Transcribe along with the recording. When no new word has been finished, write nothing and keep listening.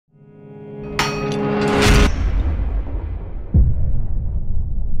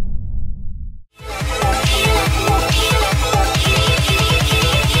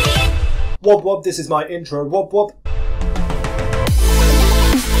Wob wob, this is my intro. Wob wob.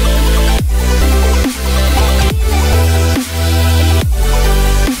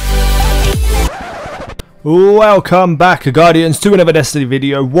 Welcome back, Guardians, to another Destiny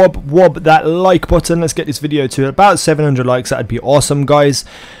video. Wob wob that like button. Let's get this video to about 700 likes. That'd be awesome, guys.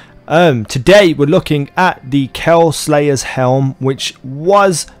 Today we're looking at the Kelsslayer's Helm, which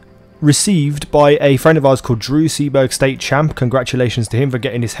was received by a friend of ours called Drew, Seaberg State Champ. Congratulations to him for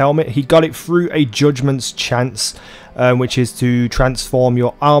getting his helmet. He got it through a Judgment's chance, which is to transform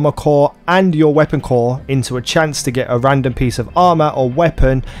your armor core and your weapon core into a chance to get a random piece of armor or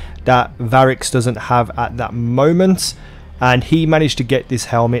weapon that Varix doesn't have at that moment. And he managed to get this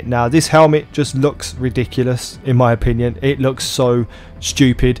helmet. Now this helmet just looks ridiculous in my opinion. It looks so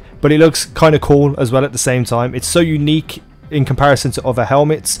stupid, but it looks kind of cool as well at the same time. It's so unique in comparison to other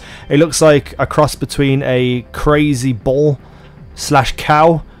helmets. It looks like a cross between a crazy bull slash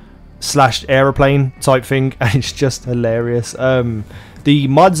cow slash aeroplane type thing, and it's just hilarious. The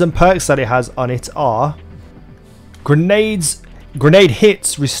mods and perks that it has on it are grenade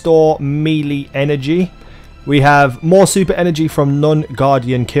hits restore melee energy. We have more super energy from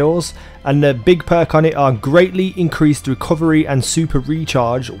non-guardian kills, and the big perk on it are greatly increased recovery and super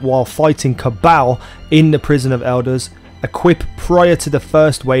recharge while fighting Cabal in the Prison of Elders. Equip prior to the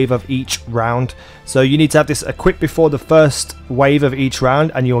first wave of each round. So you need to have this equipped before the first wave of each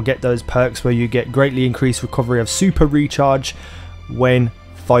round, and you'll get those perks where you get greatly increased recovery of super recharge when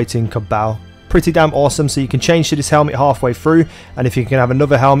fighting Cabal. Pretty damn awesome. So you can change to this helmet halfway through, and if you can have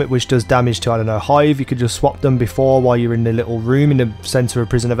another helmet which does damage to, I don't know, Hive, you could just swap them before while you're in the little room in the center of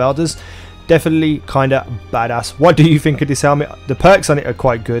Prison of Elders. Definitely kind of badass. What do you think of this helmet? The perks on it are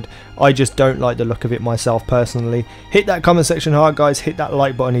quite good. I just don't like the look of it myself personally. Hit that comment section hard, guys. Hit that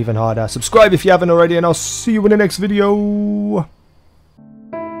like button even harder. Subscribe if you haven't already, and I'll see you in the next video.